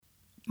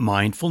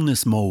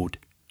Mindfulness mode.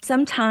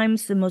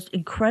 Sometimes the most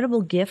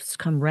incredible gifts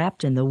come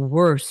wrapped in the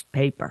worst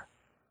paper.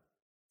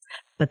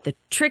 But the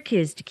trick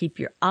is to keep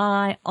your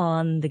eye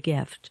on the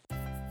gift.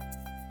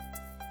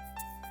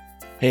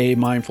 Hey,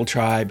 Mindful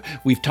Tribe.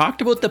 We've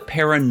talked about the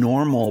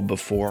paranormal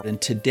before, and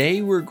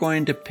today we're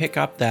going to pick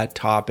up that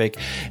topic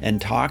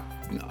and talk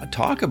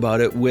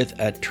about it with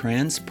a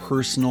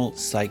transpersonal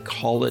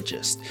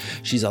psychologist.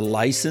 She's a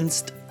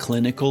licensed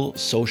clinical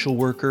social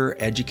worker,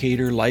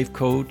 educator, life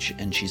coach,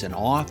 and she's an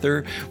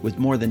author with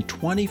more than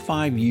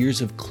 25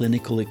 years of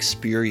clinical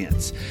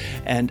experience.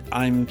 And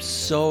I'm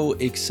so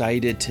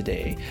excited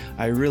today,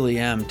 I really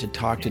am, to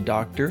talk to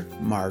Dr.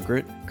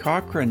 Margaret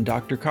Cochran.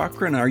 Dr.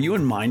 Cochran, are you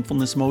in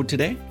mindfulness mode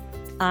today?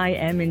 I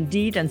am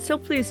indeed, and so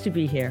pleased to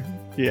be here.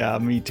 Yeah,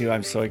 me too.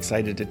 I'm so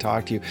excited to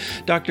talk to you.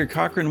 Dr.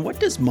 Cochran, what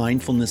does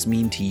mindfulness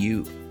mean to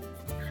you?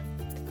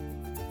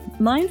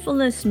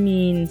 Mindfulness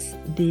means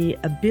the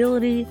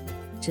ability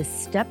to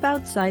step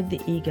outside the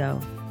ego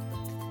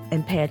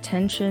and pay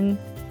attention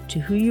to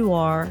who you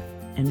are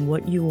and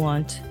what you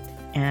want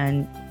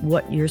and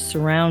what your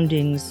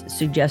surroundings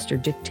suggest or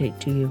dictate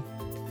to you.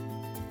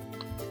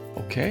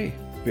 Okay.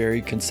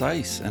 Very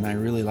concise, and I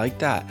really like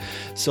that.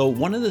 So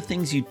one of the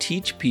things you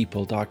teach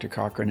people, Dr.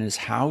 Cochran, is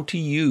how to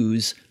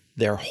use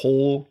their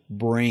whole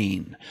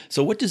brain.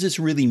 So what does this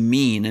really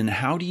mean, and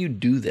how do you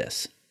do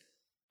this?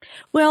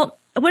 Well,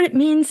 what it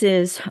means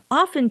is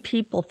often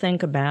people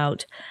think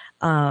about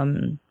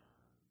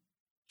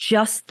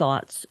just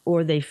thoughts,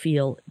 or they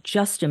feel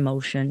just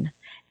emotion,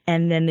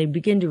 and then they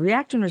begin to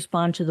react and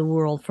respond to the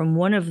world from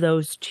one of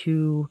those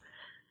two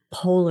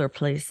polar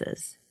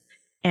places.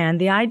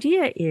 And the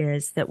idea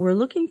is that we're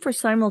looking for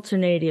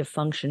simultaneity of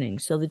functioning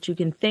so that you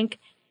can think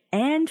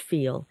and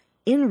feel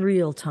in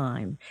real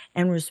time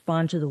and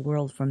respond to the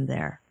world from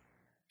there.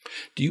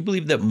 Do you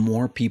believe that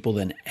more people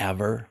than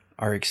ever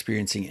are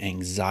experiencing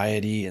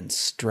anxiety and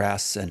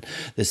stress and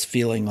this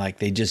feeling like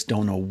they just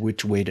don't know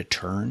which way to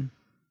turn?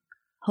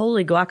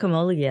 Holy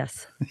guacamole,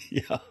 yes.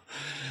 Yeah.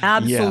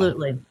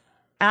 Absolutely. Yeah.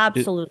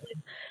 Absolutely.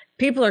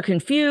 People are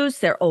confused.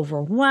 They're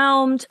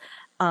overwhelmed.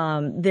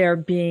 They're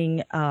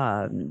being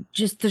there's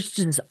just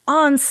this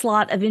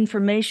onslaught of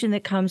information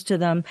that comes to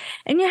them.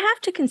 And you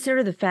have to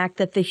consider the fact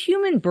that the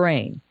human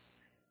brain,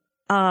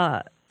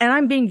 and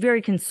I'm being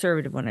very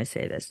conservative when I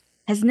say this,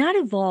 has not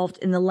evolved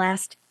in the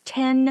last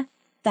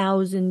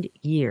 10,000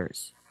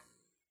 years.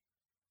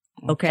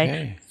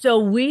 Okay. So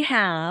we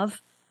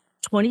have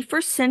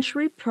 21st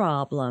century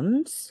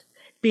problems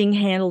being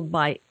handled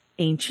by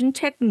ancient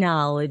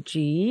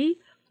technology.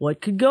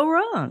 What could go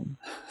wrong?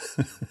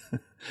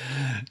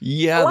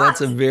 Yeah, that's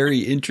a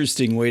very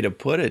interesting way to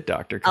put it,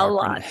 Dr. Cochran. A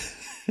lot.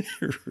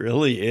 It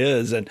really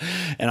is. And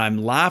I'm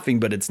laughing,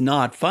 but it's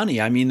not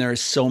funny. I mean, there are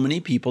so many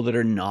people that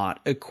are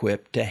not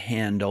equipped to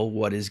handle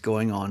what is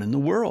going on in the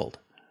world.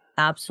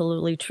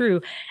 Absolutely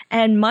true.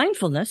 And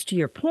mindfulness, to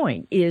your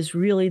point, is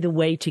really the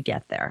way to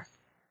get there.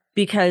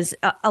 Because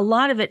a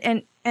lot of it,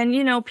 and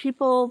you know,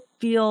 people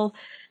feel,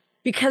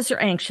 because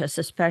they're anxious,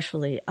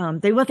 especially,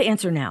 they want the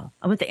answer now.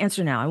 I want the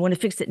answer now. I want to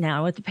fix it now.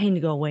 I want the pain to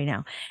go away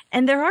now.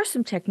 And there are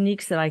some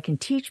techniques that I can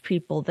teach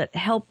people that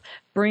help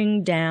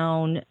bring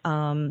down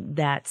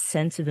that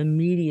sense of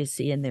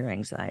immediacy in their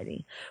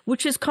anxiety,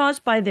 which is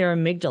caused by their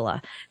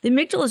amygdala. The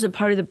amygdala is a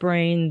part of the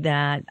brain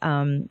that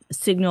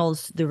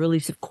signals the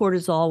release of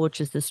cortisol, which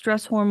is the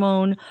stress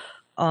hormone,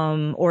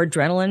 or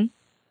adrenaline,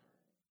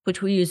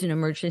 which we use in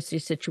emergency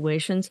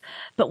situations.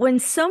 But when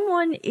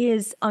someone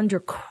is under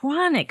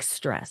chronic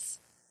stress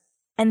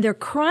and they're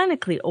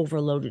chronically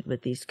overloaded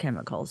with these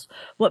chemicals,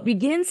 what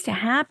begins to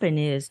happen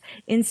is,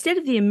 instead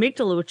of the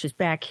amygdala, which is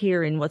back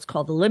here in what's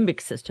called the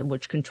limbic system,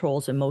 which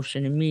controls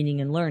emotion and meaning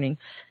and learning,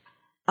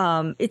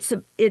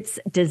 it's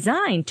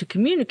designed to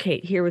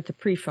communicate here with the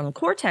prefrontal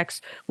cortex,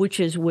 which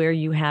is where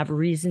you have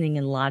reasoning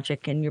and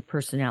logic and your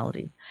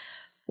personality.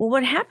 Well,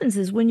 what happens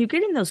is when you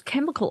get in those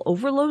chemical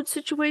overload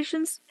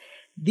situations,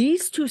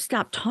 these two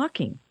stop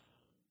talking.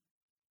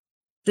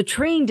 The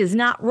train does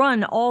not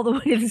run all the way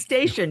to the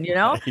station, you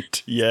know?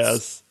 Right.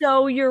 Yes.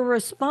 So you're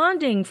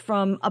responding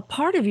from a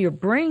part of your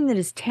brain that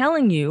is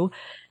telling you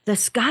the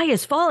sky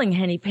is falling,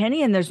 henny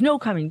penny, and there's no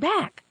coming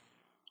back.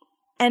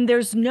 And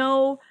there's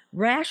no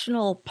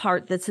rational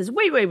part that says,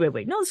 wait.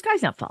 No, the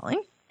sky's not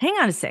falling. Hang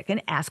on a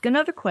second. Ask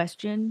another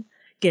question.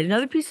 Get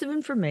another piece of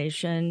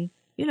information.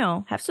 You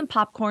know, have some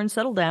popcorn,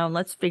 settle down.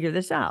 Let's figure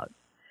this out.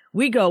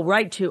 We go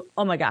right to,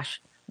 oh my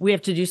gosh, we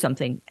have to do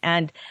something.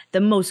 And the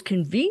most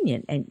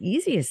convenient and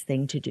easiest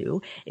thing to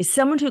do is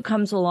someone who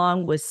comes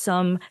along with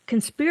some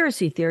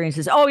conspiracy theory and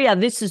says, oh yeah,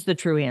 this is the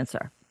true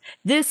answer.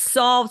 This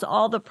solves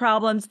all the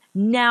problems.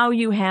 Now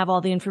you have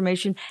all the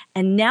information.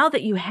 And now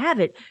that you have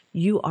it,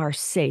 you are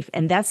safe.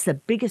 And that's the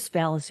biggest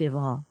fallacy of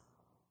all.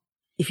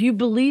 If you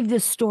believe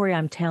this story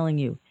I'm telling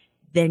you,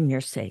 then you're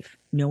safe.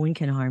 No one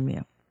can harm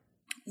you.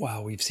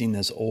 Wow, we've seen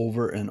this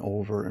over and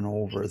over and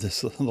over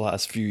this the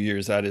last few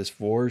years. That is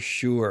for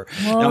sure.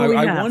 Now, Oh, we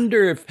I have.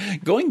 wonder if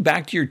going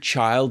back to your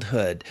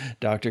childhood,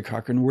 Dr.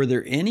 Cochran, were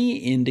there any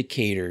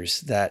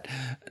indicators that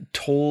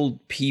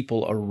told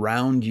people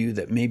around you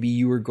that maybe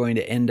you were going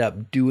to end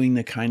up doing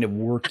the kind of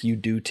work you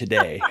do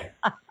today?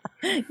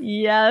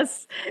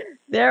 Yes,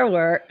 there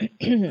were.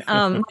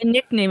 My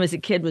nickname as a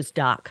kid was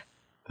Doc.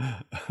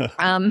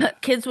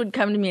 Kids would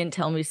come to me and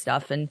tell me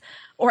stuff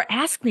or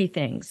ask me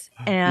things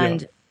Yeah.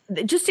 and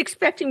just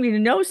expecting me to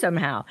know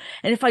somehow.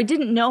 And if I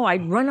didn't know,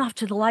 I'd run off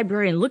to the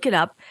library and look it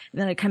up.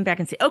 And then I'd come back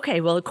and say, okay,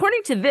 well,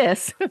 according to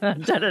this, da,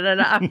 da, da,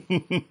 da.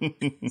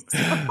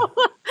 So,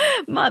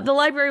 the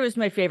library was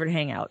my favorite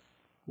hangout.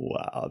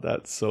 Wow,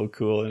 that's so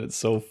cool and it's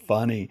so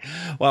funny.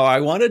 Well, I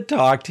want to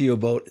talk to you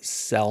about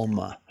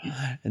Selma.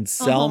 And Oh,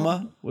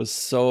 Selma was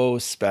so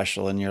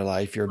special in your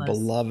life, your was.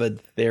 beloved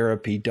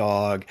therapy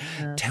dog.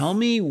 Tell Yes.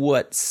 me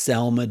what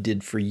Selma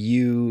did for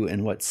you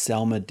and what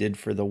Selma did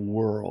for the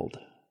world.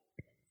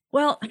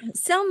 Well,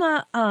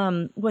 Selma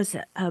was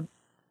a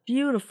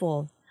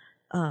beautiful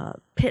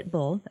pit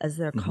bull, as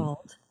they're Hmm.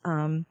 called.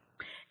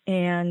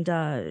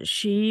 And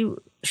she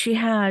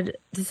had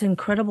this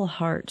incredible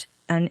heart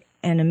and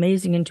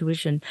amazing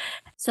intuition.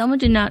 Selma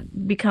did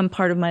not become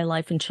part of my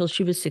life until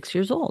she was 6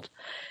 years old.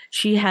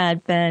 She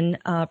had been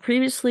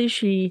previously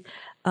she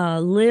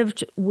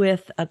lived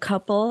with a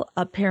couple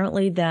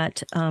apparently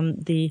that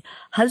the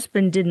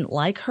husband didn't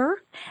like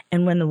her,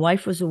 and when the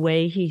wife was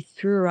away, he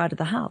threw her out of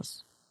the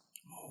house.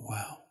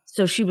 Wow.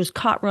 So she was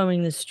caught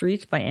roaming the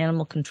streets by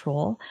animal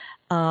control,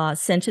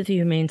 sent to the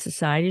Humane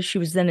Society. She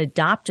was then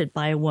adopted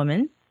by a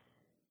woman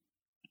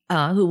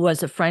who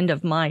was a friend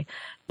of my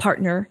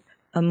partner,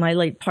 my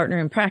late partner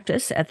in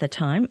practice at the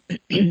time.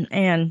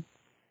 And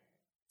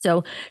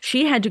so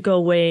she had to go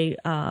away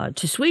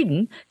to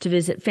Sweden to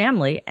visit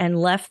family and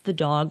left the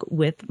dog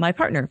with my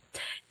partner.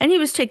 And he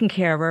was taking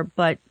care of her.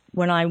 But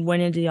when I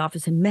went into the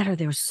office and met her,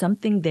 there was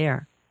something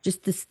there,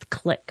 just this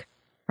click,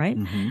 right?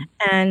 Hmm.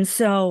 And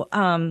so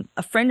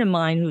a friend of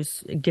mine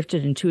who's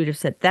gifted intuitive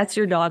said, "That's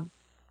your dog."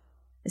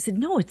 I said,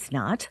 "No, it's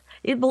not.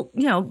 It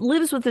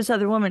lives with this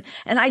other woman."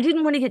 And I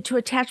didn't want to get too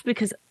attached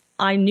because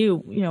I knew,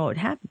 what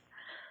happened.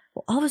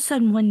 Well, all of a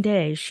sudden one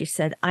day she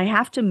said, "I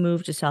have to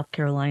move to South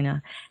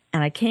Carolina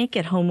and I can't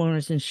get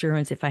homeowners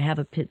insurance if I have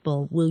a pit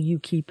bull. Will you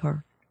keep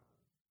her?"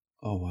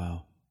 Oh,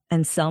 wow.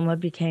 And Selma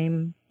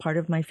became part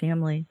of my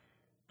family.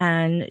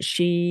 And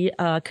she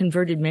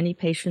converted many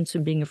patients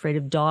from being afraid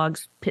of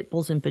dogs, pit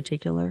bulls in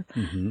particular.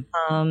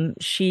 Hmm.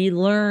 She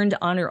learned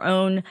on her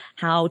own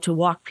how to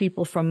walk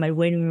people from my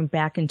waiting room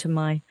back into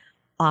my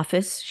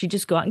office. She'd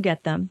just go out and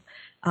get them.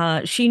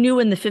 She knew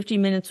when the 50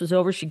 minutes was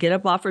over, she'd get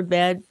up off her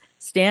bed,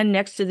 stand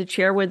next to the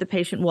chair where the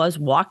patient was,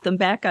 walk them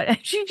back out. And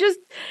she just,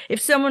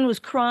 if someone was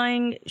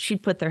crying,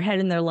 she'd put their head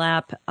in their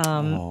lap.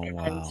 Oh, And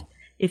wow.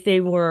 if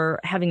they were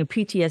having a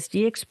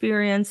PTSD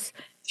experience,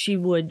 she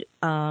would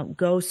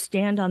go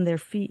stand on their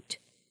feet,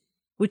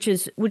 which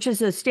is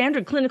a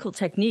standard clinical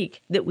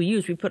technique that we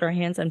use. We put our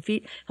hands on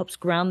feet, helps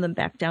ground them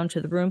back down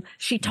to the room.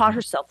 She taught Mhm.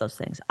 herself those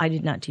things. I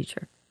did not teach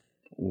her.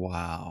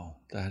 Wow,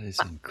 that is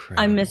I miss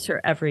incredible.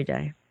 her every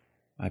day.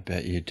 I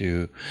bet you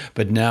do.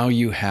 But now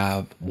you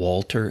have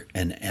Walter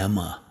and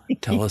Emma.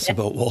 Tell us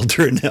about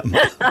Walter and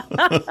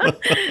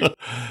Emma.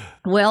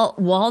 Well,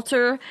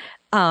 Walter,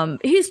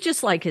 he's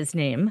just like his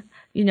name.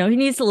 He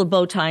needs a little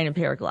bow tie and a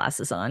pair of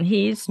glasses on.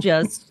 He's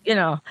just,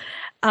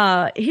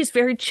 he's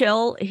very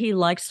chill. He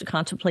likes to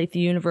contemplate the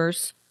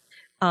universe.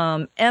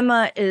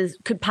 Emma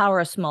could power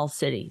a small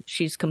city.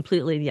 She's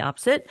completely the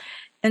opposite.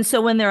 And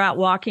so when they're out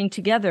walking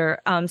together,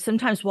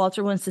 sometimes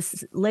Walter wants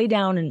to lay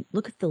down and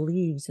look at the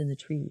leaves in the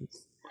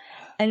trees.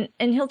 And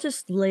he'll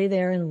just lay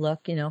there and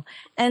look,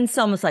 and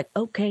Selma's like,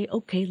 okay,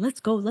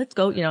 let's go,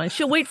 and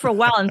she'll wait for a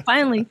while. And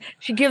finally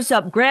she gives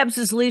up, grabs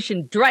his leash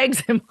and drags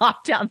him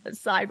off down the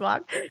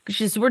sidewalk because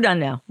she says, "We're done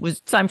now. It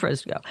was time for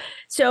us to go."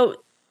 So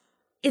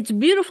it's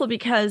beautiful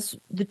because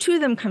the two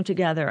of them come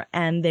together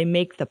and they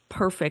make the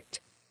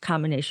perfect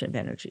combination of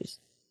energies.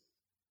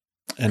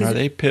 And are Because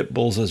they pit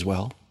bulls as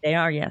well? they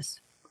are, yes.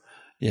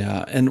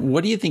 Yeah. And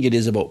what do you think it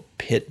is about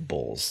pit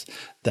bulls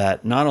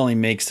that not only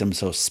makes them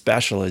so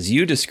special as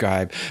you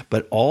describe,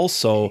 but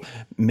also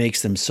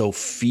makes them so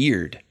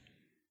feared?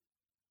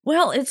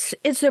 Well, it's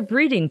their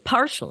breeding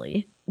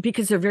partially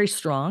because they're very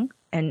strong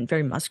and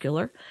very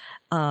muscular.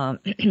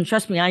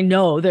 Trust me, I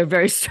know they're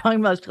very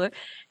strong, muscular.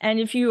 And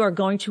if you are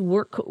going to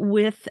work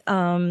with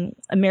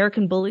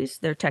American bullies,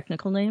 their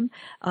technical name,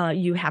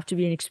 you have to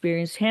be an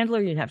experienced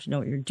handler. You have to know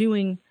what you're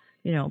doing,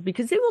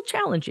 because they will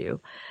challenge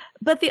you.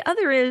 But the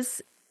other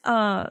is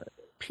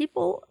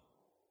people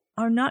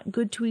are not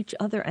good to each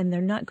other and they're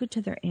not good to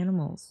their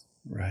animals.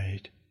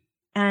 Right.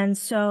 And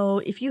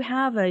so if you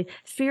have a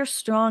fierce,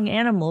 strong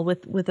animal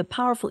with a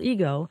powerful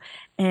ego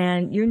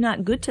and you're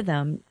not good to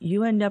them,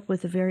 you end up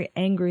with a very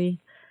angry,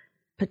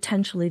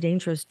 potentially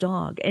dangerous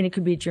dog. And it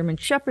could be a German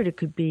Shepherd. It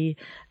could be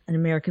an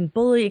American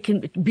Bully. It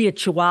can be a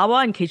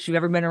Chihuahua, in case you've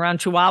ever been around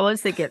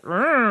Chihuahuas. They get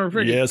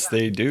pretty, Yes,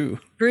 they do.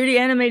 pretty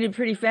animated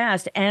pretty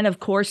fast. And of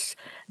course,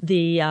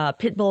 the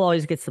Pit Bull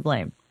always gets the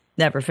blame.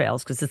 Never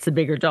fails because it's the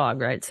bigger dog,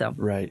 right? So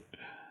Right.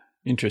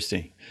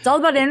 Interesting. it's all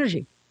about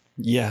energy.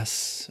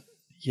 Yes.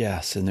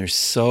 Yes, and there's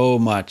so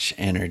much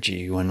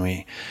energy when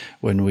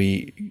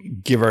we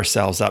give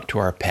ourselves up to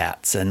our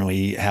pets and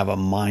we have a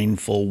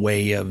mindful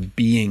way of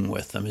being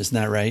with them. Isn't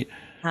that right?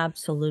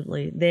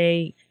 Absolutely.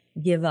 They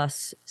give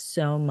us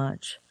so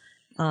much.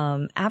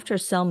 After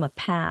Selma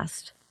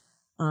passed,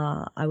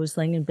 I was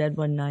laying in bed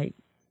one night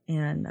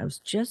and I was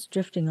just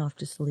drifting off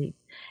to sleep.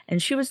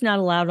 And she was not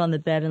allowed on the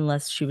bed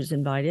unless she was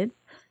invited.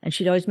 And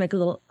she'd always make a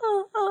little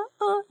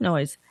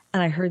noise.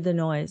 And I heard the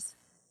noise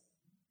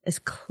as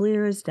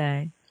clear as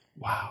day.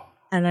 Wow.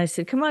 And I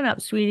said, "Come on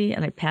up, sweetie."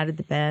 And I patted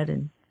the bed,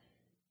 and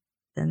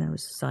then I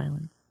was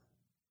silent.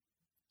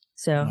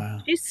 So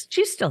Wow.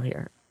 she's still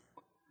here.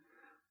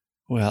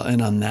 Well,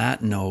 and on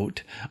that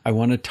note, I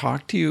want to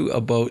talk to you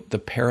about the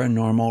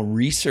paranormal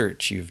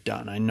research you've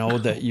done. I know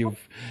that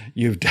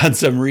you've done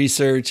some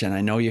research, and I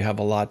know you have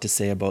a lot to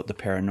say about the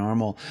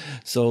paranormal.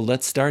 So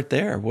let's start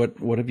there.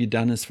 What have you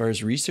done as far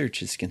as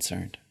research is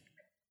concerned?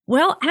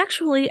 Well,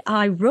 actually,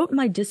 I wrote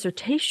my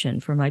dissertation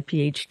for my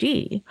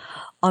PhD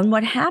on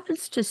what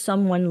happens to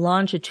someone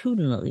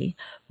longitudinally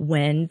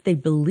when they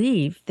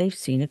believe they've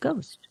seen a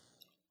ghost.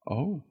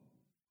 Oh.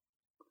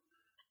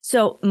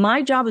 So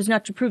my job was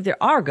not to prove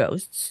there are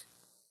ghosts.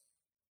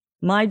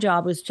 My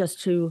job was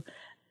just to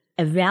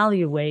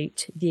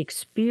evaluate the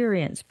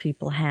experience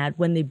people had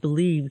when they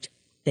believed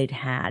they'd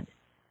had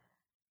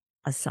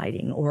a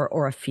sighting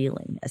or a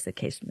feeling, as the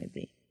case may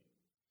be.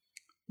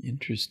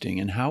 Interesting.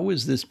 And how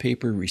was this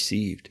paper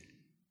received?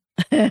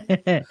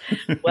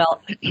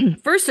 Well,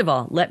 first of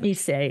all, let me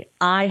say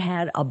I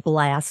had a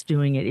blast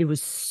doing it. It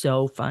was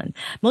so fun.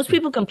 Most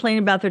people complain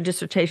about their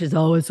dissertations.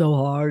 Oh, it's so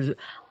hard.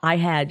 I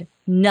had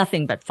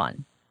nothing but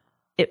fun.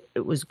 It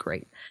was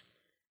great.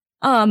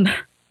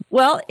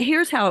 Well,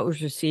 here's how it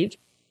was received.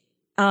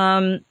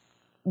 I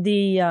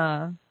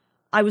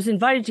was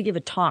invited to give a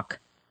talk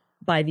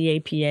by the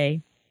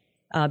APA.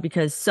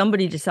 Because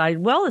somebody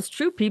decided, well, it's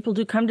true. People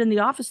do come to the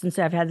office and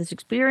say, "I've had this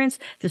experience.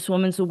 This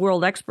woman's a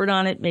world expert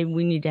on it. Maybe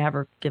we need to have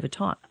her give a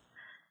talk."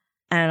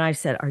 And I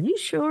said, "Are you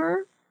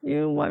sure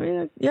you want me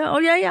to?" "Yeah. Oh,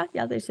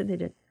 yeah. They said they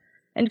did.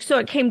 And so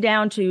it came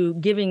down to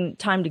giving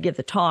time to give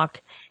the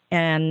talk.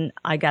 And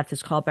I got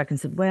this call back and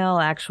said, "Well,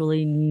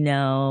 actually,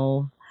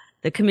 no.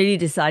 The committee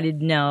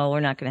decided, no,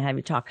 we're not going to have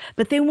you talk."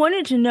 But they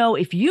wanted to know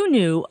if you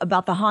knew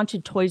about the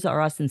haunted Toys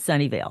R Us in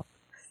Sunnyvale.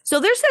 So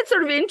there's that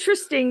sort of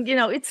interesting,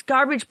 it's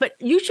garbage, but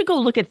you should go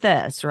look at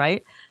this,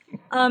 right?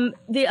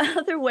 The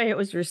other way it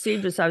was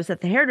received was I was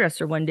at the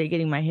hairdresser one day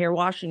getting my hair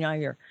washed.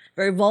 You're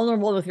very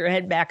vulnerable with your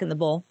head back in the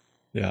bowl.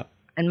 Yeah.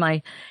 And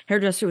my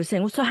hairdresser was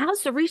saying, "Well, so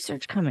how's the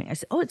research coming?" I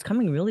said, "Oh, it's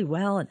coming really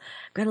well. And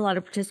got a lot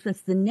of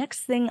participants." The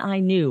next thing I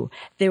knew,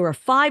 there were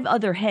 5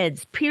 other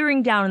heads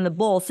peering down in the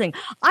bowl saying,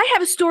 "I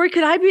have a story.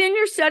 Could I be in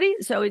your study?"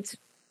 So it's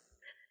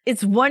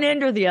one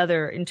end or the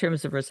other in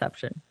terms of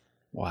reception.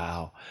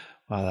 Wow.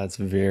 Wow, that's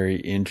very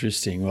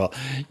interesting. Well,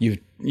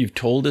 you've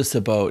told us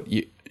about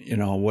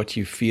what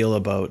you feel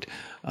about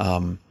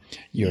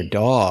your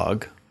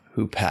dog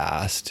who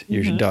passed,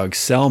 your dog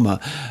Selma.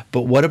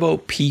 But what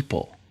about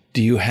people?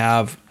 Do you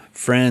have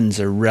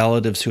friends or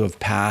relatives who have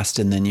passed,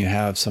 and then you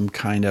have some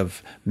kind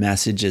of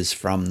messages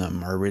from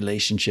them or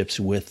relationships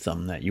with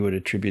them that you would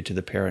attribute to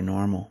the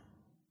paranormal?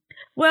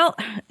 Well,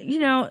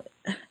 the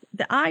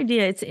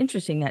idea, it's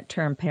interesting, that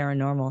term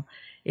paranormal.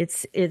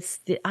 It's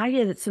the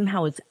idea that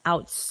somehow it's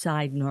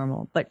outside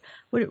normal, but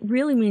what it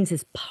really means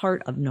is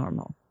part of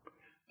normal.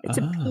 It's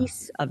a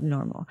piece of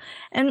normal.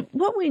 And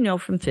what we know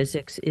from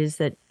physics is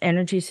that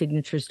energy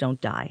signatures don't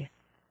die.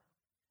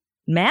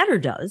 Matter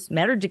does.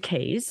 Matter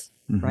decays,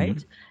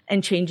 right?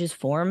 And changes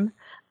form.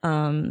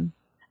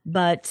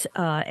 But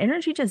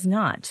energy does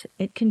not.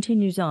 It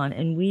continues on,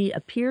 and we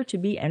appear to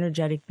be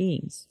energetic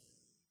beings.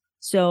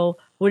 So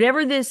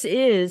whatever this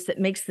is that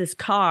makes this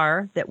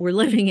car that we're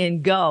living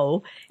in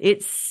go,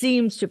 it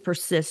seems to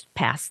persist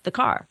past the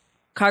car.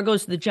 Car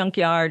goes to the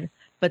junkyard,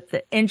 but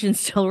the engine's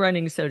still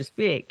running, so to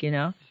speak,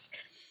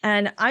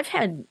 And I've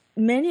had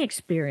many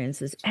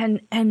experiences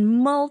and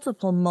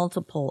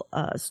multiple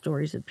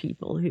stories of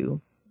people who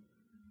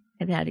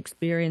have had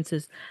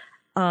experiences.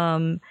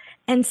 And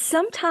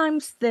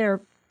sometimes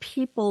they're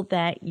people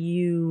that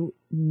you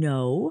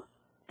know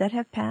that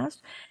have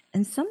passed,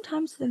 and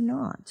sometimes they're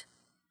not.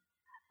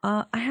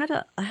 I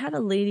had a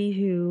lady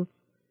who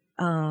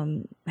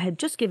had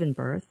just given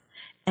birth,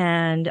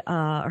 and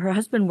her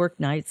husband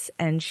worked nights,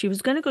 and she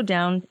was going to go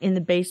down in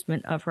the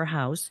basement of her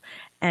house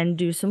and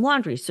do some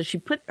laundry. So she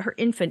put her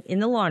infant in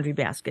the laundry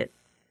basket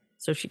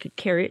so she could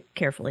carry it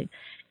carefully,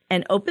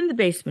 and opened the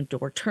basement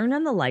door, turned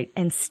on the light,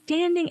 and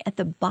standing at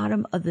the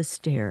bottom of the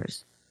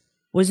stairs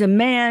was a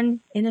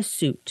man in a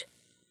suit,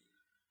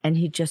 and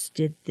he just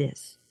did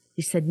this.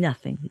 He said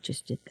nothing. He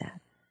just did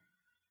that.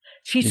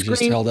 She screamed.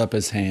 Just held up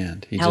his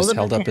hand. He just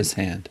held up his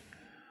hand.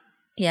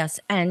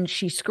 Yes. And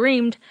she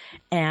screamed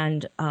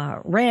and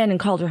ran and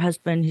called her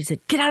husband. He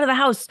said, "Get out of the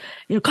house,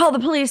 call the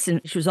police."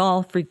 And she was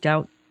all freaked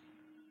out.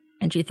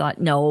 And she thought,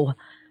 no,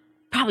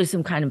 probably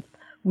some kind of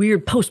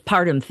weird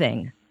postpartum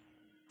thing.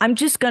 I'm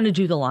just going to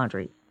do the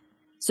laundry.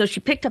 So she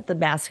picked up the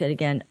basket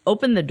again,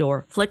 opened the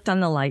door, flicked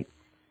on the light,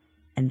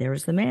 and there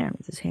was the man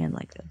with his hand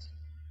like this.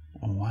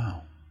 Oh,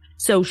 wow.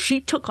 So she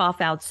took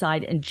off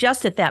outside, and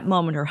just at that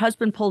moment, her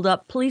husband pulled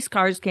up. Police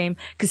cars came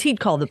because he'd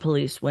called the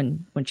police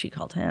when she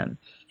called him.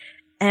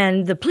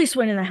 And the police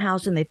went in the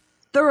house, and they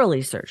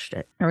thoroughly searched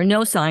it. There were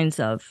no signs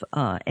of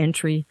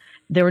entry.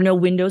 There were no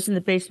windows in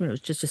the basement. It was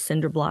just a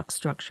cinder block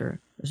structure.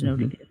 There's no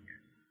mm-hmm.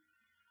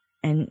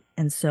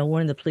 And so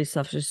one of the police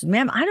officers said,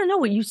 "Ma'am, I don't know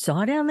what you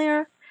saw down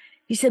there."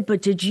 He said,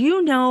 "But did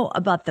you know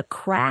about the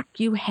crack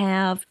you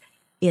have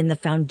in the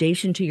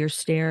foundation to your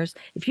stairs?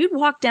 If you'd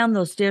walked down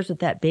those stairs with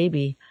that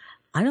baby,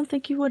 I don't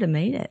think you would have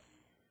made it."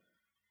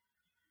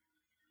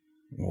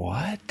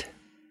 What?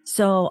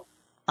 So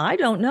I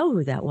don't know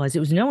who that was. It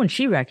was no one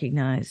she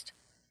recognized.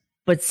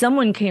 But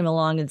someone came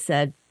along and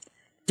said,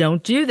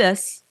 "Don't do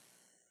this.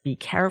 Be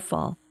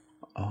careful."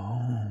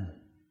 Oh.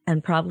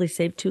 And probably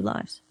saved 2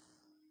 lives.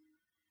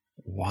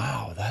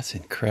 Wow, that's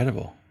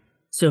incredible.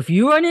 So if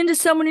you run into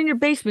someone in your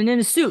basement in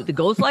a suit that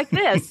goes like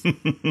this,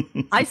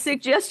 I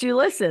suggest you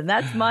listen.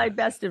 That's my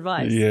best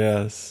advice.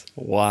 Yes.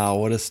 Wow,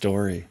 what a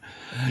story.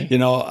 I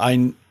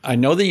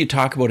know that you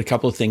talk about a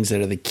couple of things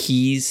that are the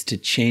keys to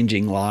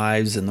changing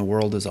lives in the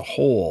world as a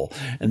whole,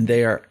 and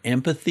they are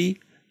empathy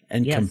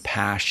and yes.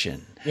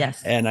 compassion.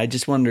 Yes. And I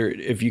just wonder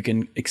if you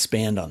can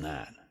expand on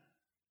that.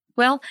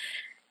 Well,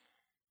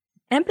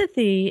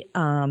 empathy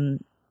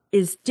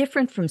is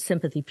different from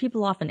sympathy.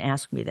 People often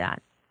ask me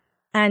that.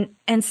 And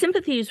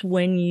sympathy is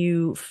when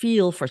you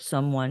feel for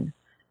someone,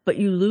 but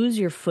you lose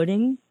your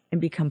footing and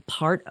become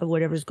part of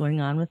whatever's going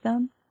on with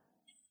them.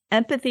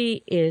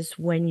 Empathy is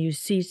when you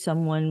see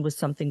someone with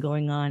something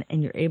going on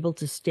and you're able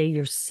to stay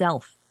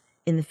yourself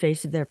in the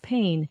face of their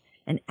pain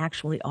and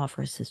actually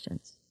offer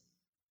assistance.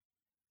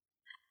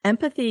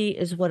 Empathy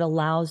is what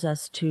allows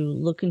us to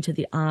look into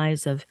the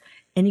eyes of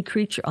any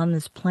creature on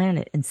this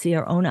planet and see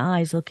our own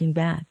eyes looking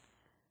back.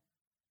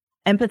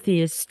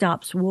 Empathy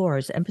stops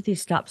wars. Empathy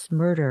stops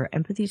murder.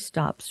 Empathy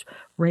stops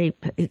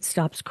rape. It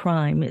stops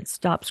crime. It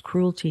stops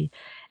cruelty.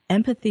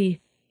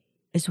 Empathy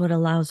is what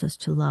allows us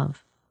to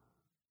love.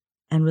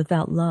 And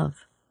without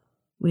love,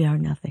 we are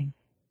nothing.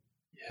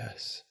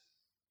 Yes.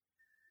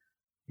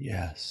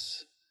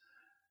 Yes.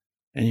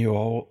 And you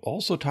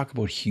also talk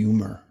about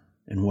humor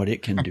and what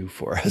it can do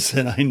for us.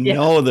 And I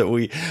know that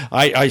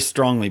I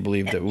strongly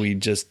believe that we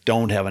just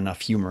don't have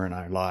enough humor in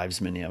our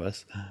lives, many of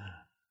us.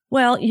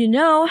 Well,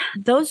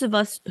 those of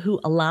us who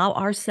allow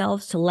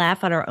ourselves to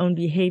laugh at our own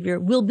behavior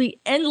will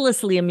be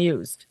endlessly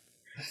amused.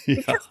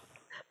 Because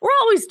we're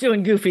always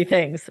doing goofy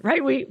things,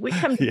 right? We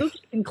come to goofy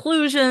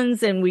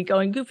conclusions and we go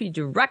in goofy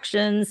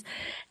directions.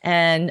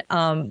 And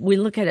we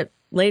look at it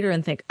later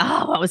and think,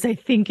 "Oh, what was I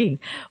thinking?"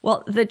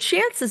 Well, the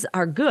chances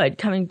are good,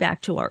 coming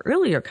back to our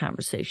earlier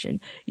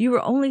conversation, you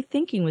were only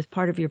thinking with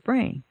part of your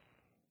brain.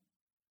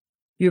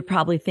 You're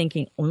probably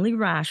thinking only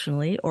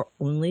rationally or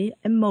only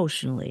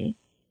emotionally.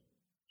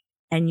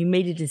 And you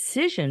made a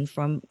decision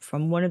from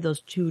one of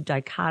those two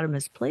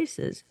dichotomous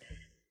places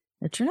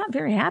that you're not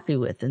very happy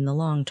with in the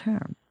long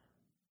term.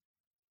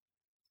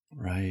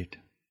 Right.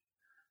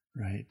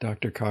 Right.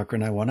 Dr.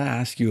 Cochran, I want to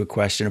ask you a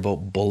question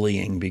about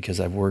bullying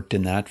because I've worked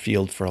in that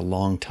field for a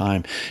long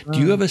time. Do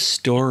you have a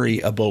story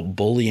about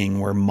bullying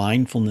where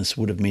mindfulness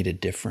would have made a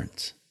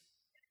difference?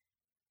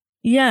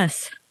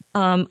 Yes.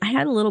 I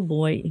had a little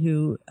boy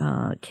who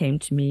came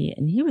to me,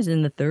 and he was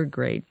in the 3rd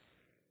grade.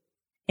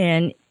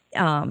 And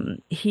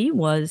he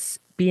was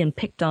being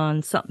picked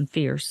on something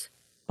fierce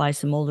by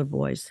some older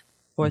boys,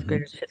 4th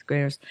graders, 5th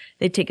graders.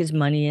 They'd take his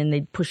money and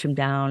they'd push him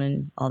down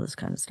and all this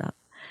kind of stuff.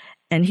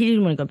 And he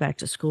didn't want to go back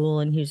to school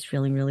and he was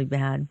feeling really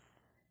bad.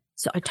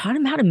 So I taught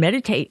him how to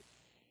meditate.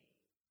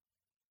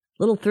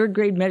 Little 3rd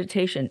grade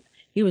meditation.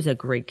 He was a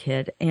great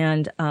kid.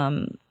 And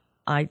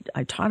I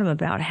taught him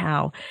about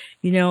how,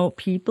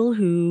 people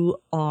who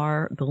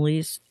are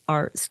bullies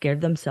are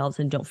scared themselves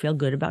and don't feel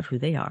good about who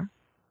they are.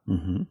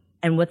 Mm-hmm.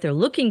 And what they're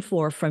looking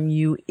for from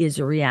you is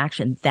a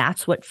reaction.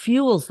 That's what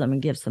fuels them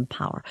and gives them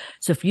power.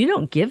 So if you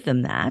don't give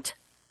them that,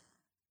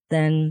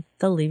 then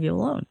they'll leave you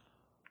alone.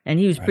 And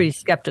he was pretty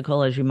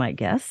skeptical, as you might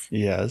guess.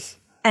 Yes.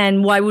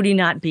 And why would he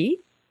not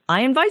be?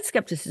 I invite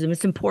skepticism.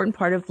 It's an important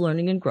part of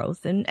learning and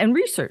growth, and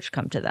research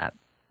come to that.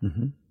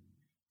 Mm-hmm.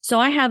 So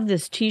I have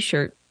this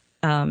T-shirt,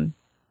 and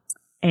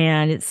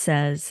it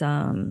says,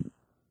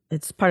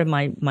 it's part of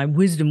my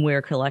wisdom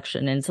wear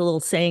collection. And it's a little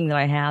saying that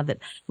I have that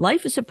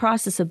life is a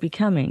process of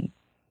becoming,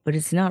 but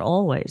it's not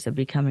always a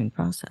becoming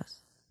process.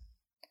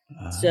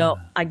 So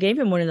I gave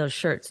him one of those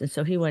shirts. And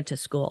so he went to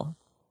school.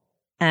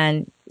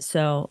 And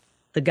so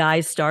the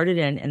guys started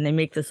in and they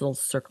make this little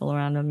circle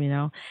around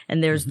him,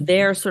 and there's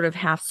their sort of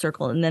half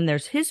circle. And then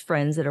there's his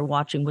friends that are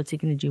watching. What's he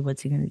going to do?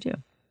 What's he going to do?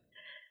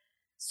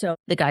 So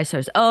the guy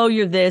says, oh,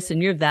 you're this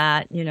and you're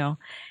that, and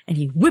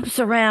he whips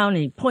around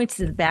and he points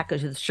to the back of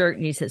his shirt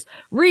and he says,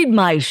 read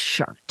my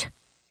shirt.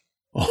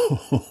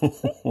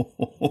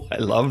 Oh, I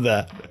love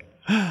that.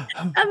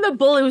 And the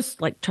bully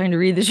was like trying to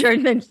read the shirt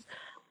and then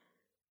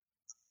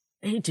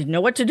he didn't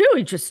know what to do.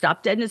 He just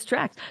stopped dead in his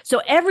tracks.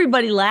 So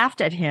everybody laughed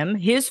at him.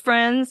 His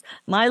friends,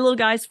 my little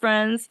guy's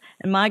friends,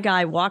 and my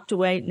guy walked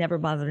away, never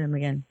bothered him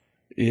again.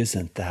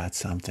 Isn't that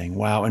something?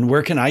 Wow. And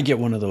where can I get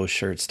one of those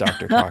shirts,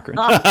 Dr. Cochran?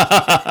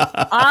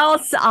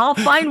 I'll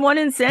find one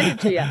and send it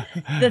to you.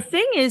 The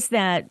thing is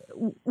that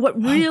what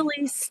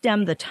really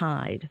stemmed the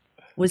tide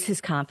was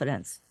his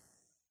confidence.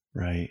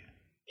 Right.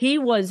 He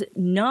was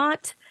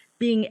not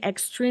being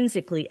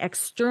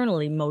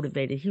externally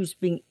motivated. He was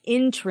being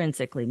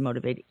intrinsically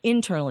motivated,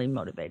 internally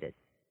motivated.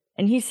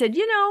 And he said,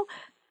 you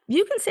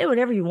can say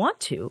whatever you want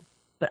to,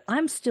 but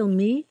I'm still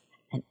me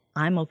and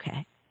I'm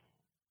okay.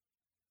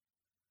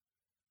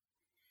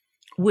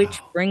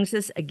 Which brings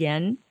us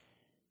again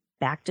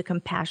back to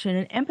compassion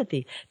and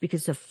empathy,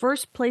 because the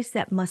first place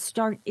that must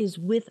start is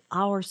with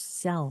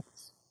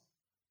ourselves.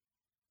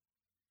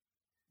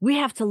 We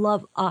have to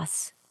love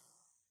us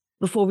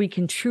before we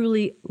can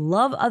truly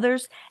love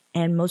others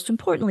and, most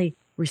importantly,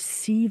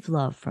 receive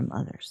love from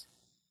others.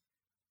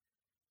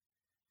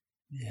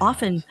 Yes.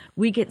 Often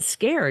we get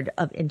scared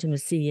of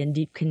intimacy and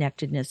deep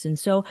connectedness, and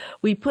so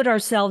we put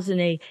ourselves in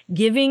a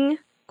giving,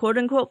 quote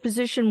unquote,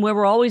 position where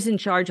we're always in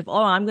charge of,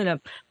 I'm going to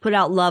put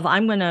out love.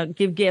 I'm going to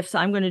give gifts.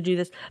 I'm going to do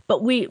this.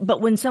 But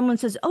when someone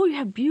says, oh, you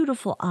have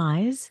beautiful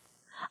eyes.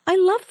 I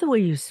love the way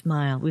you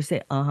smile. We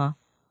say, and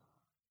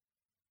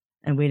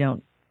we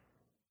don't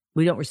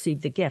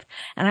receive the gift.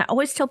 And I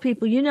always tell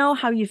people,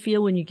 how you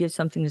feel when you give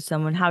something to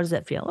someone. How does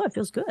that feel? Oh, it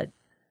feels good.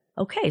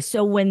 Okay.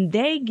 So when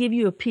they give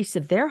you a piece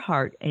of their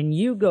heart and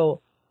you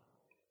go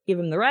give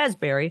them the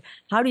raspberry,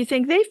 how do you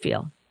think they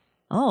feel?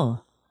 Oh,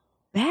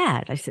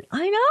 bad. I said,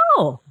 I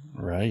know.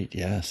 Right.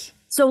 Yes.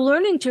 So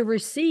learning to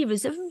receive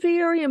is a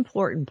very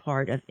important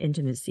part of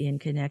intimacy and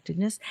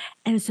connectedness.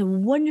 And it's a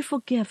wonderful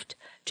gift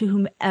to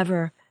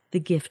whomever the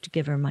gift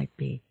giver might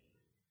be.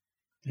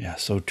 Yeah,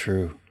 so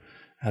true.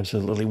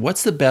 Absolutely.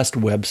 What's the best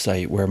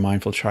website where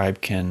Mindful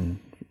Tribe can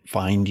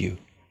find you?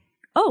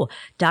 Oh,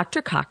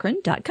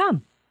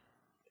 drcochran.com.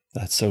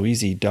 That's so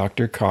easy.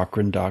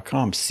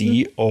 drcochran.com.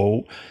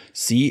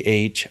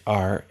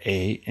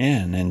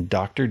 COCHRAN and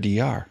Dr.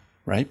 DR,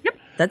 right? Yep,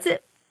 that's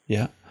it.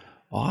 Yeah.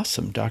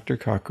 Awesome.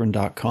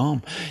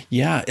 drcochran.com.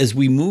 Yeah. As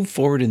we move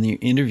forward in the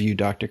interview,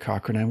 Dr.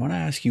 Cochran, I want to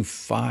ask you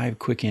 5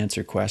 quick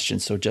answer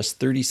questions. So just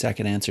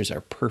 30-second answers are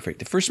perfect.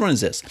 The first one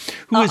is this.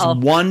 Who is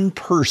one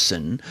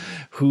person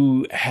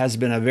who has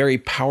been a very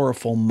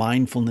powerful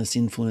mindfulness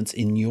influence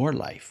in your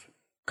life?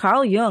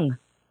 Carl Jung.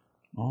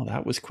 Oh,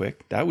 that was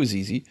quick. That was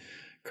easy.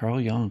 Carl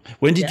Jung.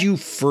 When did you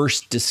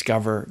first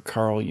discover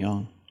Carl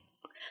Jung?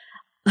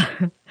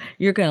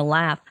 You're going to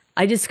laugh.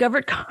 I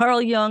discovered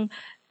Carl Jung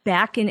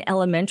back in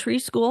elementary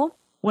school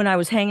when I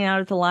was hanging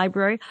out at the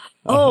library.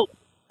 I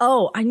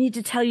need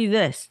to tell you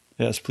this.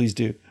 Yes, please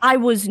do. I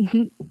was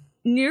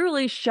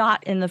nearly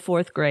shot in the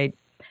 4th grade.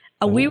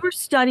 We were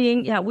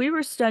studying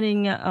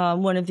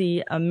one of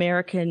the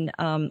American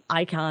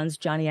icons,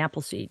 Johnny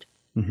Appleseed,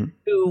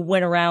 who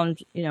went around,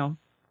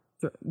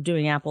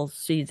 doing apple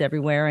seeds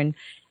everywhere. And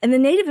the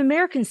Native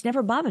Americans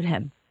never bothered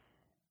him.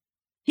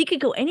 He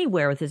could go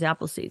anywhere with his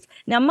apple seeds.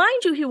 Now,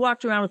 mind you, he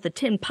walked around with a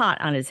tin pot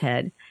on his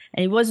head,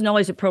 and he wasn't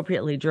always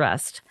appropriately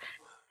dressed.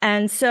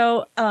 And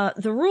so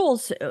the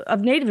rules of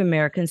Native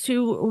Americans,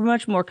 who were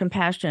much more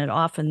compassionate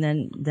often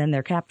than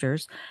their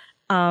captors,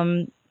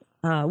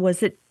 was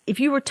that if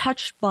you were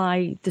touched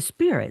by the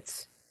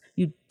spirits,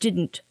 you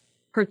didn't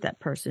hurt that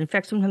person. In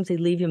fact, sometimes they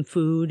leave him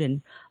food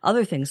and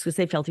other things because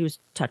they felt he was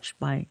touched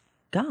by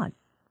God.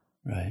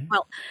 Right.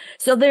 Well,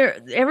 so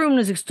everyone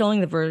was extolling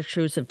the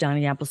virtues of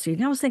Johnny Appleseed.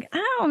 And I was thinking,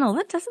 I don't know,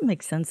 that doesn't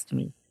make sense to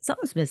me.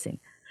 Something's missing.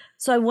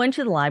 So I went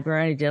to the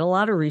library and I did a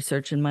lot of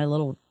research in my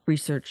little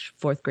research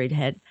 4th grade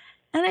head.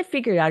 And I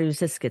figured out he was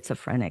a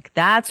schizophrenic.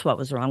 That's what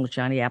was wrong with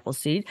Johnny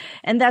Appleseed.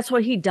 And that's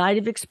why he died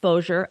of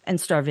exposure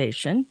and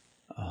starvation.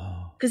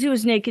 Because he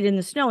was naked in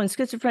the snow. And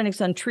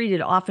schizophrenics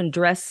untreated often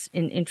dress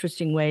in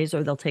interesting ways,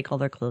 or they'll take all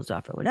their clothes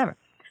off or whatever.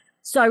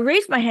 So I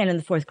raised my hand in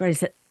the 4th grade. I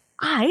said,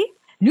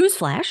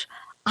 newsflash,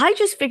 I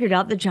just figured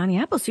out that Johnny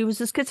Appleseed was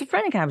a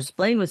schizophrenic. I was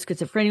explaining what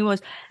schizophrenia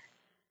was.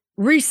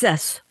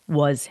 Recess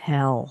was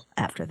hell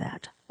after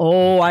that.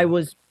 Oh, I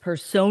was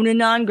persona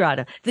non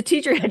grata. The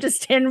teacher had to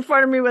stand in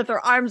front of me with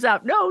her arms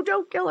out. No,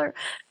 don't kill her.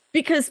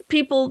 Because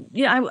people,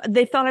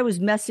 they thought I was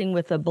messing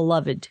with a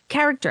beloved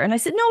character. And I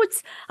said, no,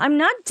 I'm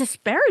not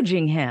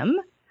disparaging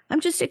him.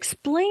 I'm just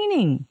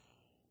explaining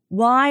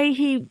why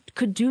he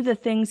could do the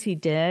things he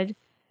did.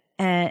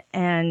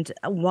 And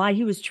why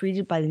he was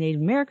treated by the Native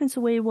Americans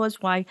the way he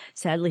was, why,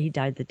 sadly, he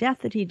died the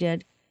death that he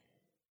did.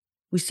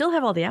 We still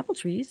have all the apple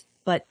trees,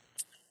 but,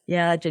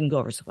 yeah, that didn't go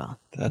over so well.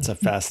 That's a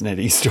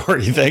fascinating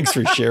story. Thanks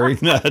for sharing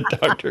that,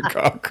 Dr.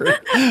 Cochran.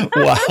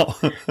 Wow.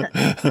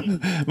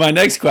 My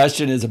next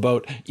question is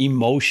about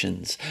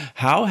emotions.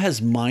 How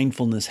has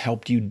mindfulness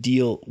helped you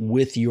deal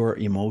with your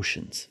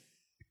emotions?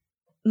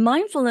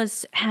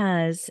 Mindfulness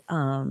has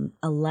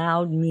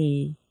allowed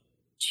me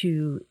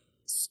to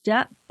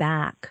step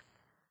back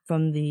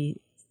from the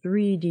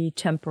 3D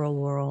temporal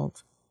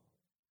world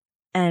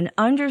and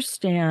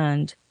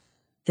understand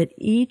that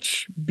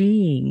each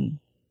being,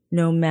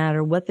 no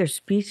matter what their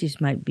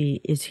species might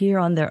be, is here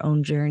on their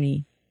own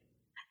journey.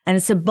 And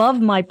it's above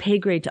my pay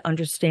grade to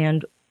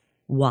understand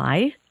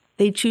why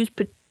they choose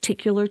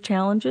particular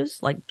challenges,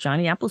 like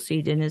Johnny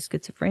Appleseed in his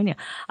schizophrenia.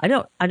 I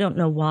don't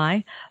know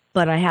why,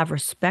 but I have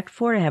respect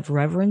for it. I have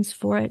reverence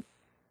for it.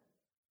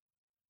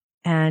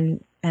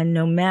 And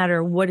no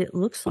matter what it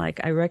looks like,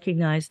 I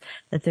recognize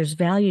that there's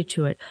value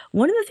to it.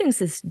 One of the things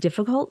that's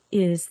difficult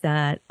is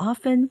that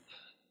often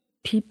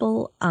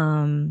people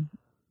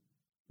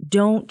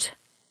don't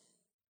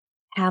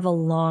have a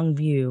long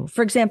view.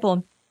 For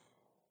example,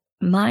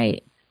 my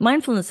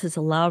mindfulness has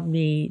allowed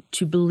me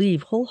to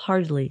believe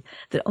wholeheartedly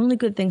that only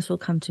good things will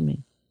come to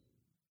me.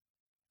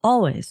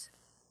 Always.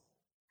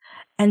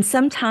 And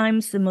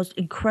sometimes the most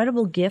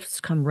incredible gifts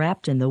come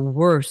wrapped in the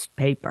worst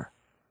paper.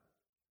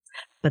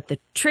 But the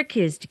trick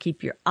is to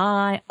keep your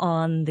eye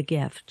on the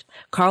gift.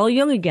 Carl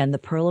Jung again, the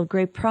pearl of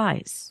great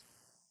price.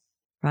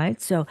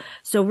 Right? So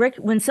Rick,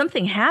 when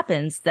something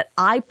happens that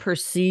I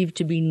perceive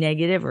to be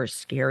negative or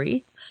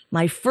scary,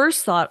 my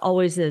first thought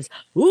always is,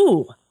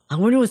 ooh, I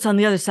wonder what's on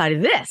the other side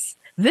of this.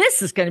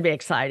 This is going to be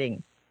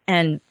exciting.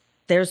 And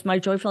there's my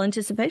joyful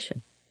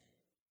anticipation.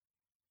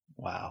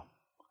 Wow.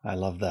 I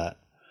love that.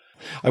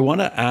 I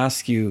want to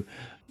ask you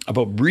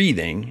about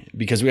breathing,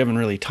 because we haven't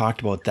really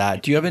talked about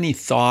that. Do you have any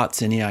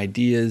thoughts, any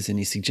ideas,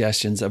 any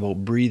suggestions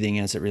about breathing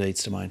as it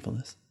relates to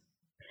mindfulness?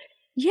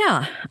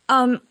 Yeah.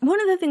 One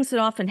of the things that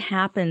often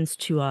happens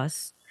to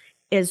us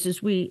is,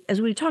 as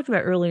we talked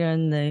about earlier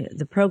in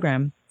the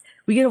program,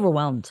 we get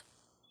overwhelmed.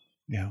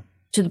 Yeah.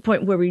 To the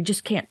point where we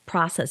just can't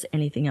process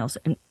anything else,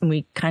 and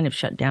we kind of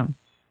shut down.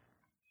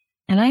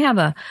 And I have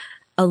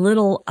a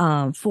little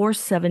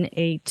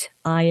 4-7-8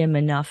 I am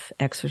enough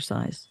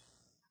exercise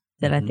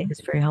that I think is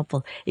very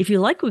helpful. If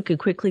you like, we could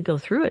quickly go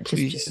through it.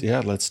 Please,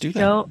 yeah, let's do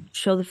that.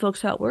 Show the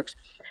folks how it works.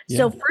 Yeah.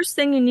 So first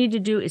thing you need to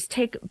do is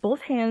take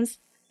both hands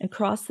and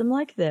cross them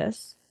like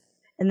this,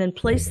 and then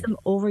place them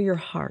over your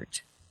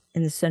heart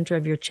in the center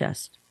of your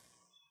chest.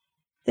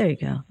 There you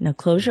go. Now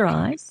close your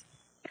eyes.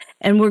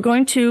 And we're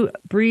going to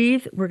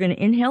breathe. We're going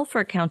to inhale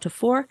for a count of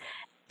 4,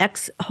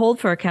 hold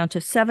for a count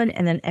of 7,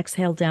 and then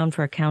exhale down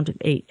for a count of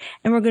 8.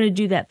 And we're going to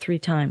do that 3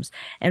 times.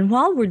 And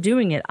while we're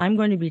doing it, I'm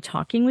going to be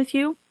talking with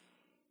you.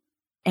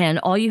 And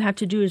all you have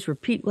to do is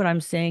repeat what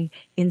I'm saying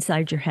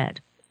inside your head.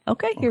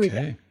 Okay, here we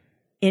go.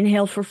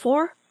 Inhale for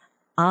 4.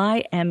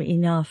 I am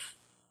enough.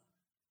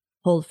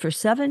 Hold for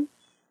 7.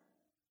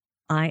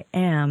 I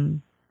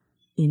am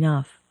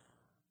enough.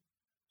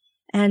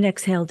 And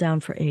exhale down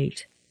for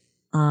 8.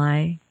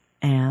 I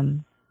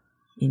am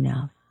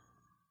enough.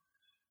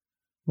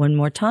 One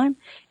more time.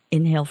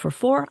 Inhale for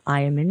 4.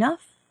 I am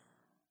enough.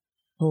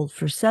 Hold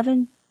for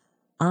 7.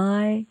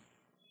 I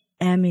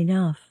am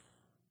enough.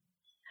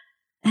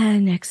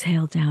 And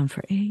exhale down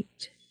for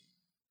 8.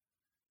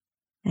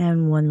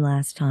 And one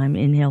last time.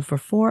 Inhale for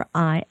 4.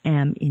 I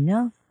am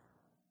enough.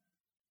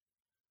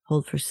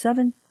 Hold for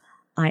 7.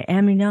 I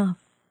am enough.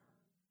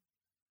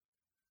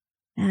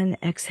 And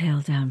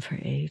exhale down for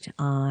 8.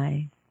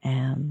 I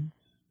am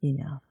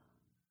enough.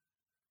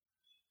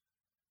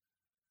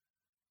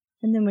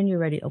 And then when you're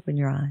ready, open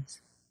your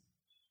eyes.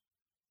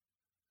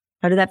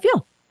 How did that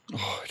feel?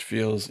 Oh, it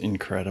feels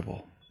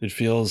incredible. It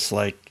feels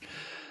like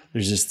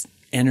there's just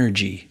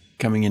energy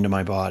coming into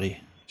my body.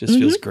 Just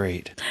feels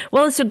great.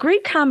 Well, it's a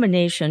great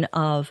combination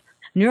of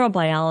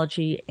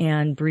neurobiology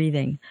and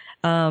breathing.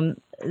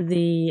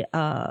 The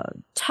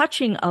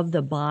touching of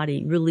the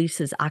body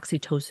releases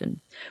oxytocin,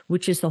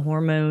 which is the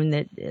hormone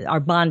that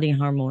our bonding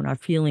hormone, our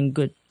feeling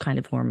good kind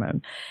of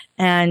hormone.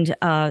 And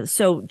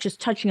so just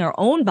touching our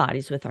own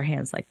bodies with our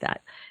hands like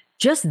that,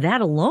 just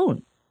that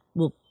alone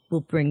will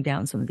bring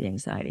down some of the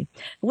anxiety.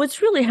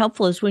 What's really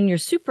helpful is when you're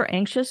super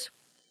anxious,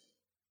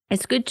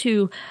 it's good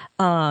to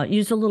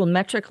use a little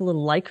metric, a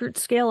little Likert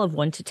scale of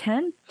 1 to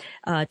 10,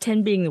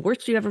 10 being the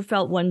worst you ever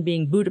felt, 1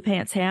 being Buddha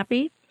pants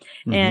happy.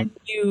 And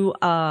you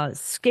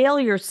scale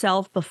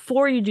yourself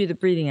before you do the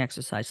breathing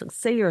exercise. Let's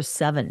say you're a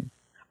 7.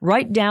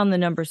 Write down the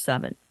number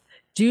 7.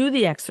 Do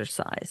the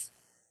exercise,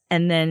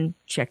 and then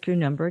check your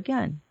number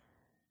again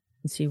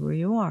and see where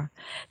you are.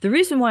 The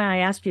reason why I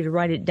ask you to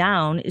write it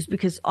down is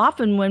because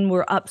often when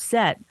we're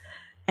upset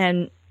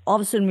and all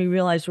of a sudden we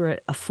realize we're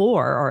at a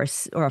 4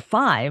 or a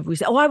 5, we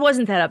say, oh, I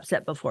wasn't that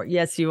upset before.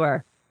 Yes, you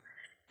are.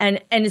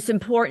 And it's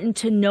important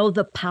to know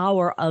the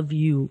power of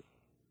you,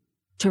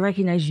 to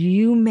recognize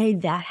you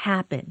made that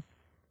happen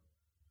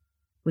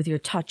with your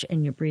touch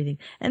and your breathing.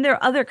 And there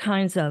are other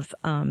kinds of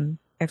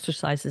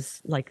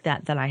exercises like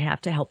that I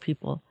have to help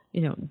people,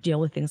 deal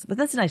with things. But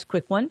that's a nice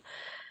quick one.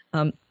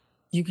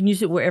 You can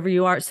use it wherever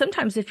you are.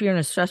 Sometimes if you're in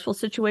a stressful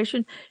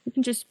situation, you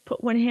can just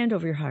put one hand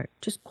over your heart,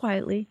 just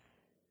quietly.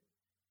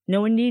 No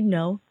one need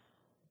know.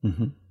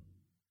 And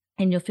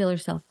you'll feel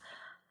yourself,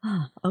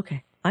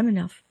 okay, I'm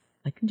enough.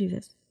 I can do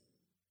this.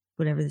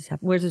 whatever this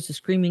happens, where there's a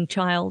screaming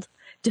child,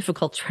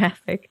 difficult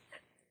traffic,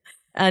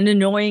 an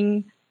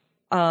annoying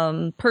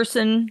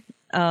person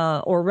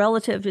or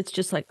relative. It's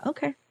just like,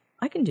 okay,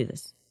 I can do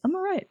this. I'm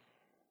all right.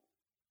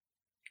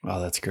 Wow,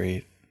 that's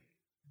great.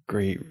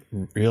 Great,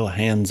 real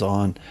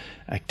hands-on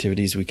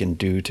activities we can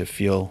do to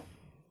feel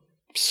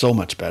so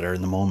much better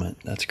in the moment.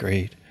 That's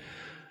great.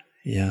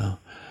 Yeah,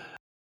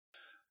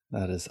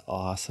 that is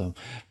awesome.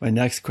 My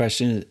next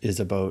question is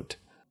about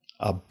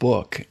a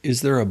book.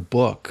 Is there a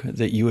book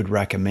that you would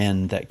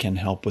recommend that can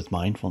help with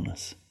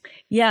mindfulness?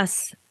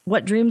 Yes.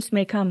 What Dreams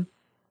May Come.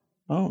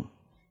 Oh.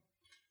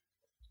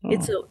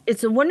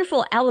 It's a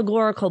wonderful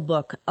allegorical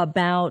book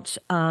about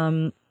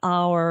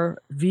our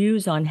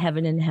views on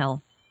heaven and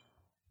hell.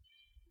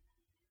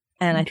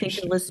 And I think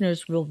the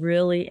listeners will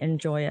really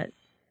enjoy it.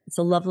 It's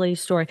a lovely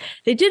story.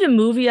 They did a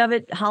movie of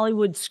it.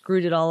 Hollywood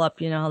screwed it all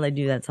up. You know how they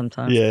do that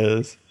sometimes.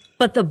 Yes.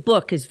 But the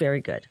book is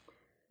very good.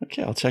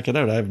 Okay, I'll check it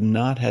out. I've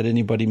not had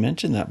anybody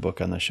mention that book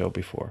on the show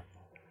before.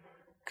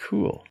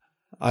 Cool.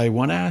 I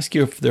want to ask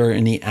you if there are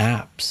any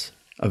apps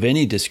of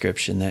any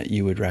description that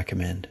you would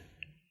recommend.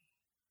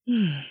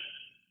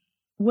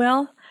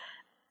 Well,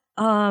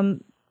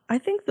 I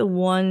think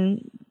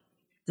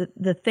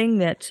the thing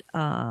that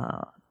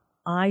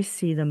I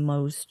see the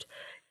most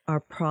are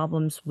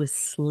problems with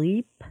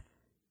sleep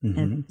and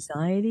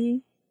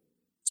anxiety.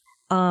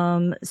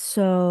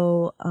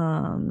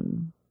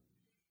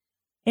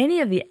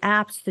 Any of the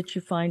apps that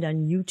you find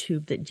on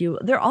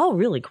YouTube they're all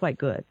really quite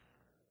good.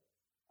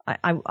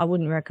 I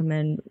wouldn't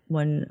recommend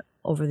one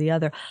over the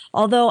other.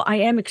 Although I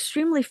am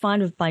extremely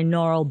fond of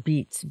binaural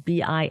beats,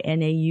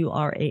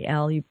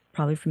 Binaural. You're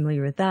probably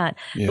familiar with that.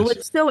 Yes. But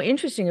what's so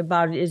interesting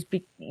about it is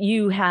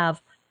you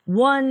have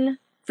one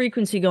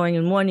frequency going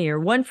in one ear,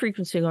 one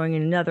frequency going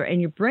in another, and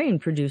your brain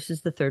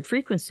produces the third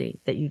frequency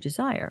that you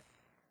desire.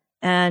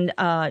 And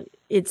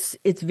it's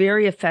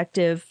very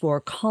effective for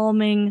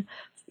calming,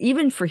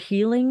 even for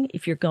healing.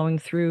 If you're going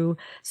through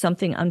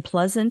something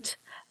unpleasant,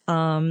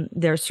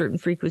 there are certain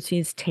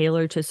frequencies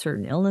tailored to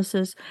certain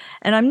illnesses.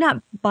 And I'm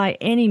not by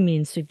any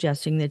means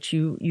suggesting that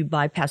you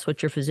bypass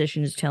what your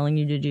physician is telling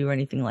you to do or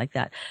anything like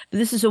that. But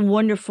this is a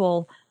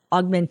wonderful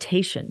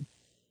augmentation,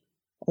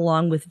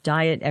 along with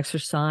diet,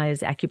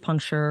 exercise,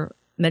 acupuncture,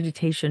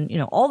 meditation,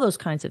 all those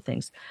kinds of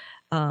things.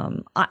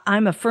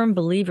 I'm a firm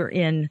believer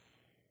in,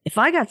 if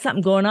I got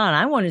something going on,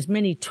 I want as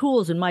many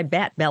tools in my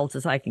bat belt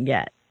as I can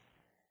get.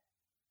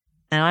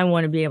 And I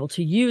want to be able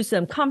to use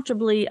them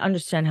comfortably,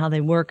 understand how they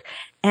work,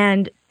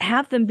 and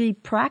have them be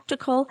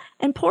practical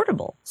and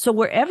portable. So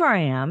wherever I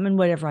am and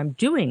whatever I'm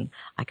doing,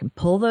 I can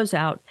pull those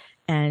out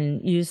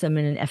and use them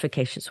in an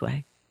efficacious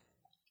way.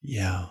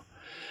 Yeah.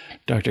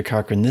 Dr.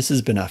 Cochran, this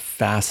has been a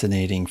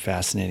fascinating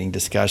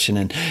discussion.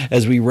 And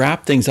as we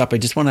wrap things up, I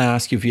just want to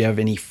ask you if you have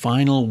any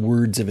final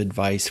words of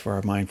advice for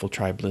our Mindful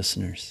Tribe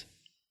listeners.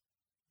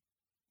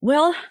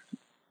 Well,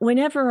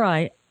 whenever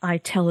I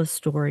tell a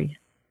story,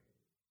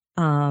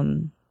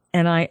 and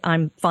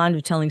I'm fond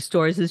of telling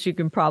stories, as you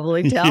can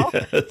probably tell.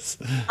 Yes.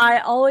 I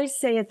always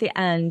say at the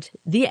end,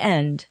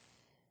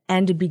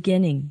 and a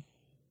beginning,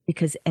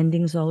 because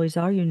endings always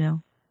are,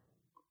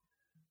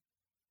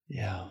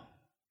 Yeah.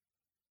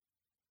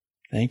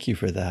 Thank you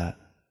for that.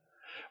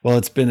 Well,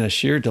 it's been a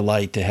sheer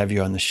delight to have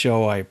you on the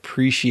show. I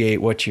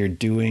appreciate what you're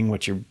doing,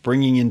 what you're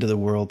bringing into the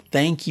world.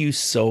 Thank you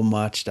so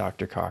much,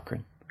 Dr.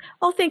 Cochran.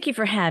 Oh, thank you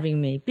for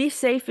having me. Be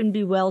safe and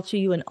be well to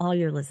you and all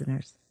your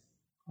listeners.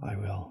 I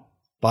will.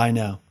 Bye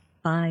now.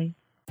 Bye.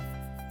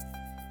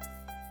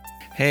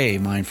 Hey,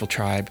 Mindful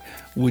Tribe,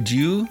 would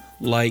you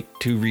like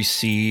to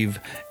receive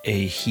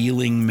a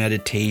healing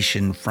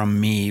meditation from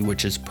me,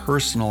 which is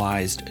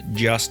personalized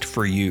just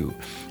for you?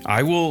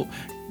 I will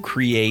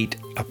create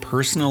a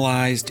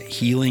personalized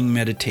healing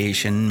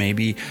meditation.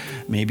 Maybe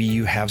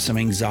you have some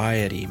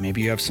anxiety,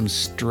 maybe you have some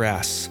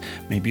stress,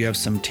 maybe you have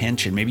some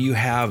tension, maybe you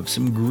have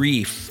some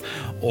grief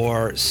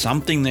or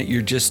something that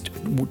you're just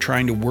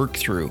trying to work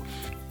through.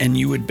 And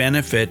you would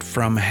benefit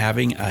from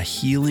having a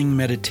healing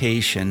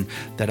meditation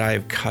that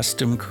I've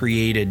custom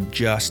created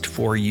just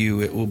for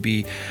you. It will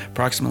be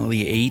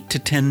approximately 8 to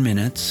 10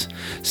 minutes.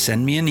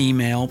 Send me an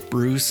email,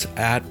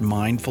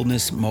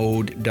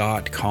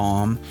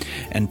 bruce@mindfulnessmode.com,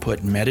 and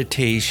put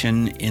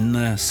meditation in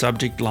the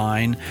subject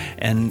line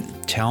and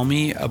tell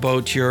me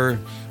about your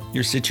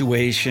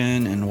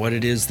situation and what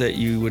it is that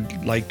you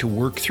would like to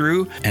work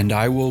through. And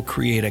I will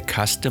create a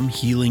custom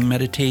healing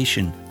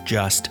meditation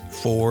just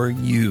for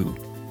you.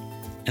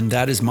 And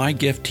that is my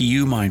gift to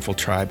you, Mindful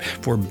Tribe,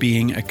 for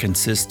being a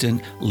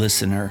consistent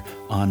listener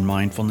on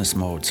Mindfulness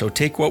Mode. So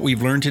take what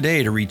we've learned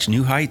today to reach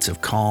new heights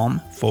of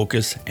calm,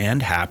 focus, and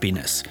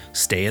happiness.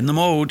 Stay in the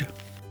mode.